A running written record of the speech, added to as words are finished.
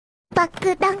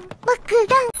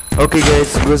Oke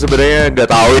guys, gue sebenarnya gak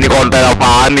tahu ini konten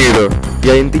apaan gitu.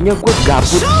 Ya intinya gue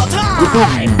gabut. Gue tuh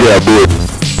gabut.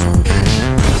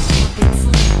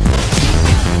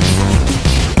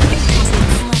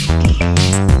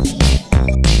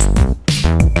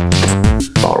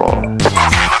 Tolong.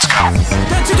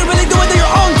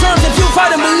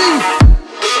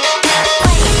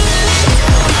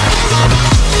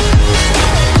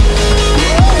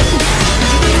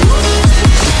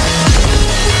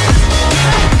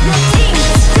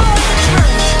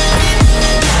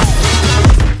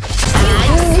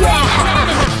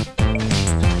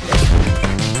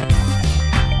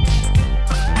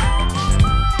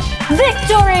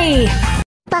 Victory!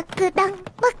 Bakudang.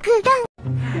 Bakudang.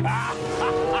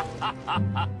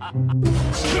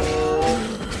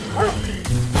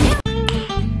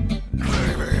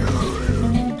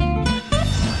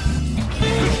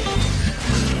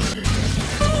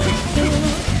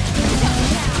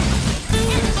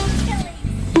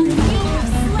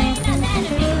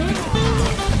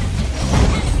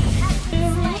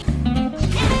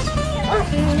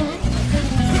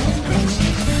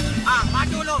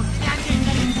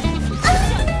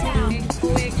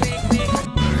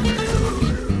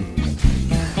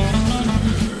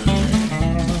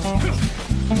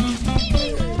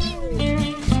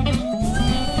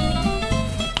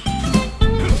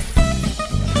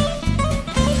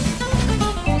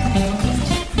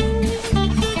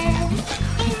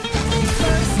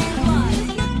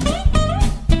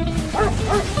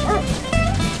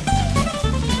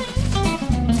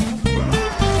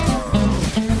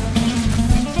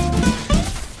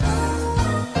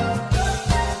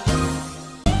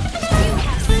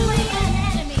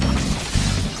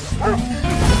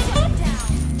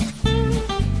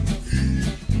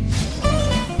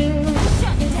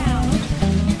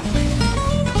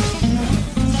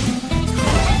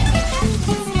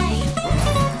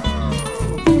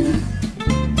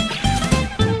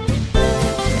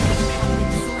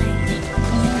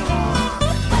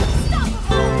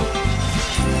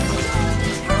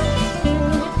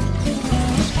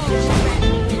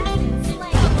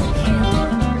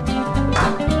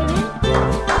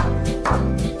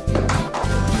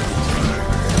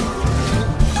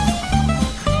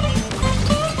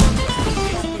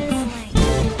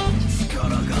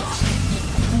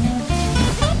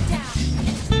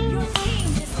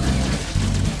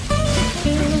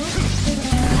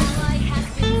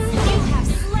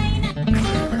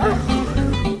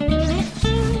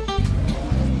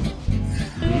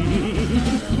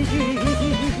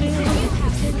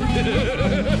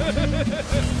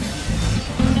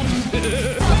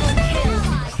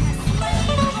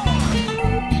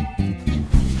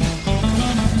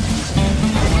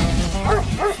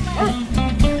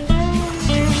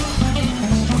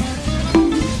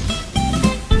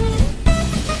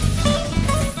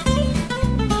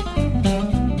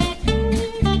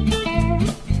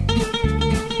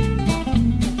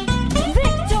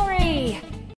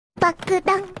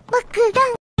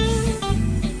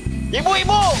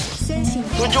 Ibu-ibu,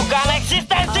 tunjukkan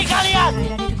eksistensi kalian.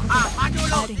 Maju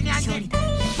lo, sini anjing.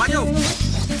 Maju.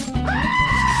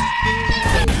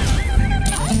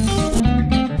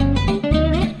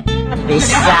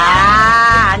 Bisa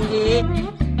anjing.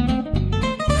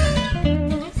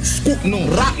 Skukno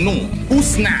rakno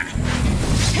usna.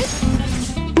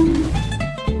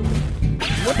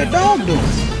 What the dog do?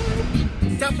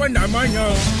 Siapa namanya?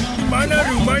 Mana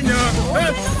rumahnya?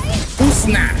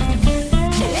 Usna.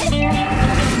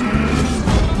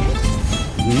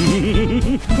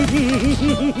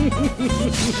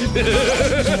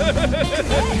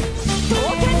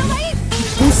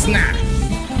 Usna.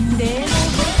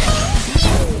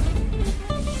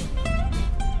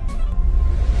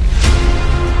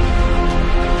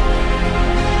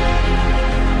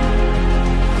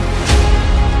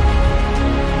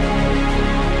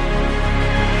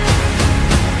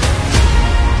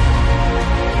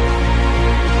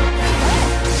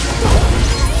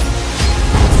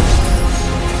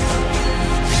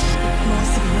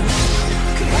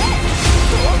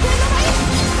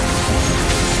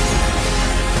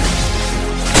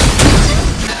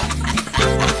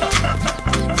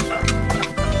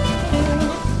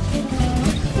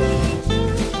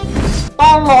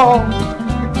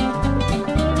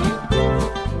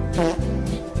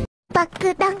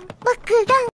 Bakudang.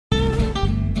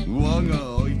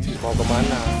 Mau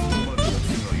kemana?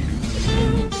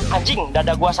 Anjing,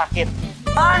 dada gua sakit.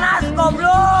 Panas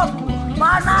goblok.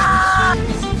 Panas.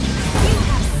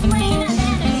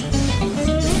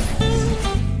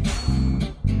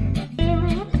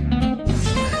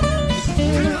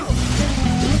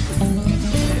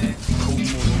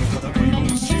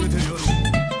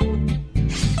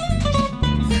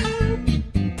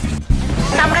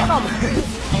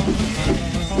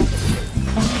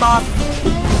 Tot.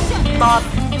 Tot.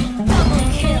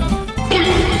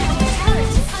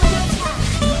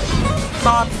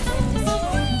 Tot.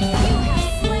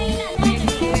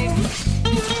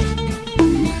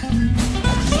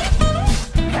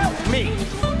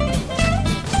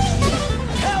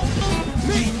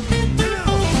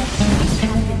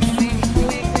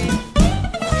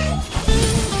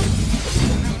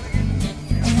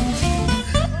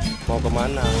 Mau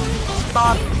kemana?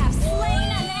 Tot.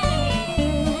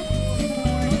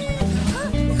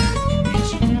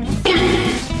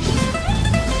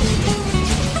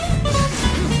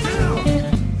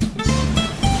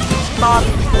 Tot.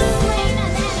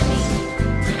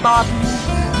 Tot.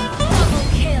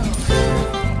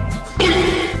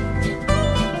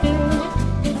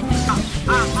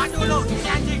 Maju lu, ini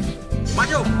anjing.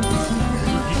 Maju.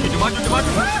 Maju.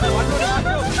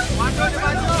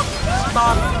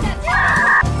 Tot.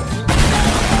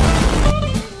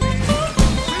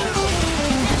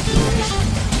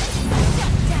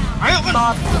 Ayo kan.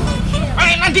 Tot.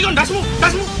 Ayo nanti kan dasmu.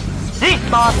 Tot.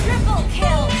 Triple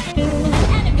kill.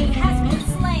 An enemy has been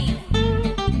slain.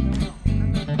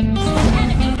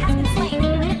 Enemy has been slain.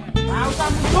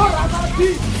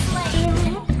 Slain.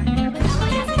 Ally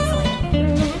has been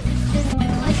slain.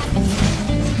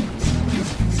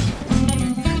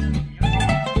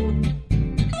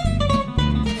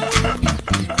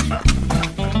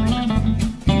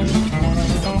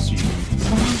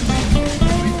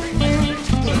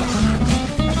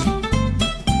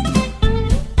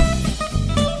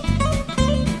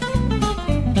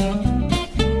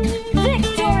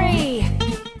 Victory!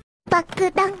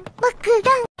 Bakudang,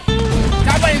 bakudang.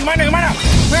 Siapa yang kemana?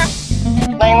 Hah?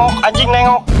 Nengok, anjing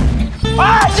nengok.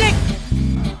 Ah, anjing.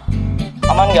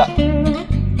 Aman nggak?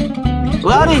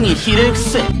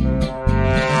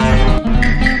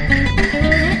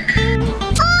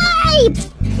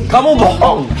 Kamu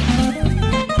bohong.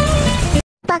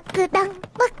 Bakudang,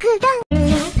 bakudang.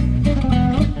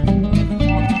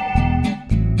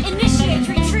 Initiate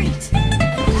retreat!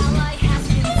 Ally has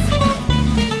been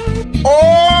slain.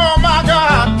 Oh my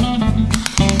god.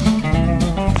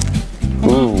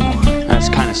 Ooh,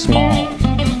 that's kind of small.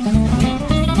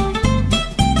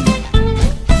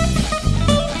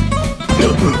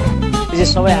 यो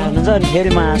सबै हाल्नुहुन्छ अनि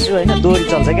फेरि मासु होइन दोरी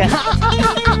चल्छ क्या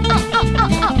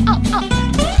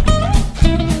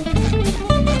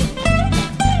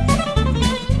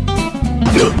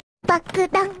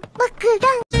Bakudang,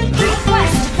 bakudang.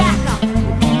 Request backup!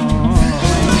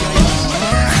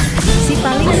 Si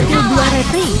paling skill 2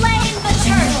 retri. Slain the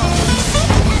turtle!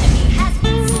 Enemy has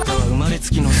been slain.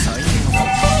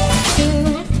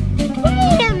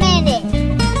 Wait a minute.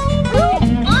 Who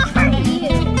are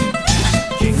you?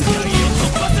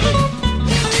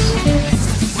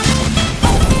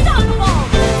 Unstoppable!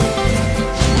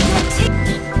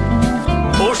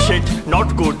 Oh shit, not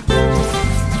good.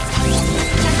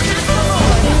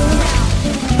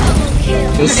 Double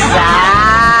kill! Bisa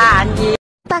anjing.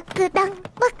 Bakudang,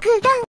 bakudang.